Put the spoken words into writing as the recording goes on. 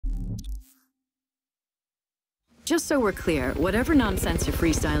just so we're clear, whatever nonsense your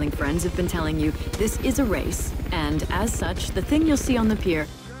freestyling friends have been telling you, this is a race, and as such, the thing you'll see on the pier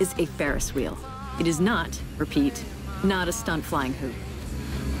is a Ferris wheel. It is not, repeat, not a stunt flying hoop.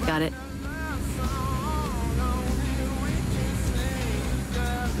 Got it?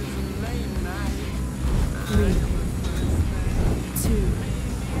 Three, two,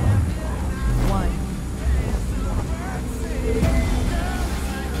 one.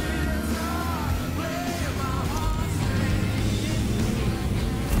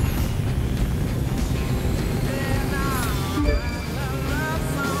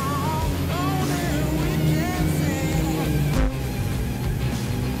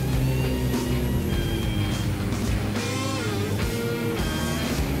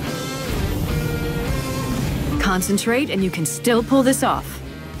 Concentrate, and you can still pull this off.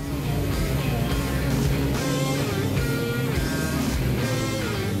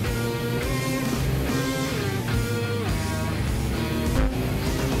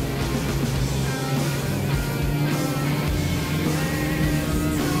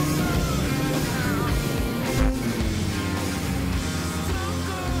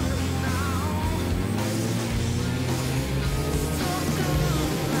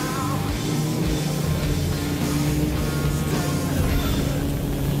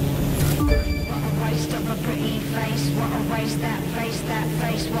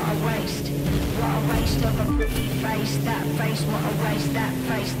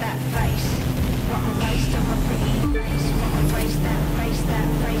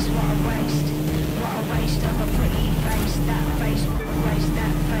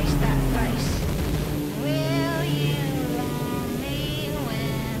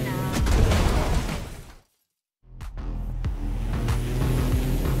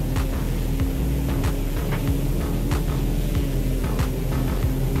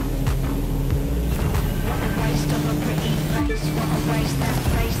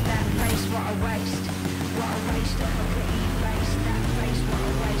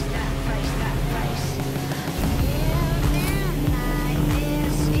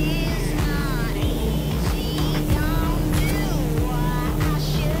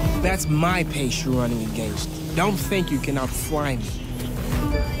 That's my pace you're running against. Don't think you can outfly me.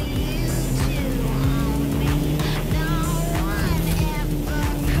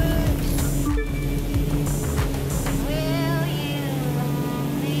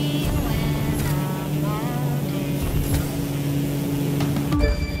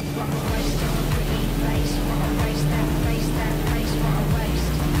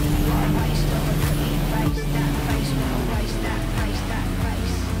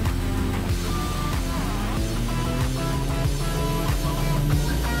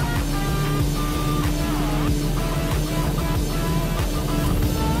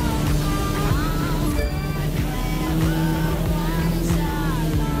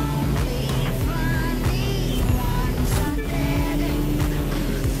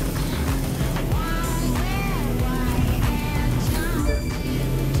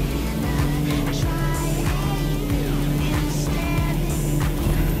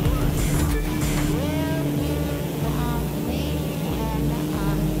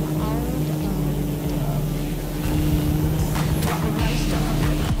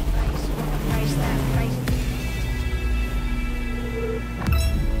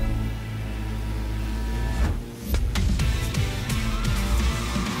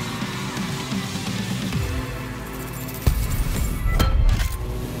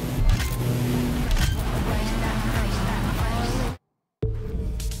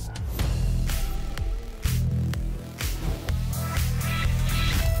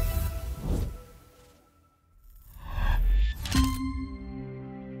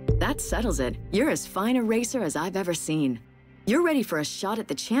 That settles it. You're as fine a racer as I've ever seen. You're ready for a shot at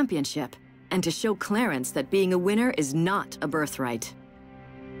the championship, and to show Clarence that being a winner is not a birthright.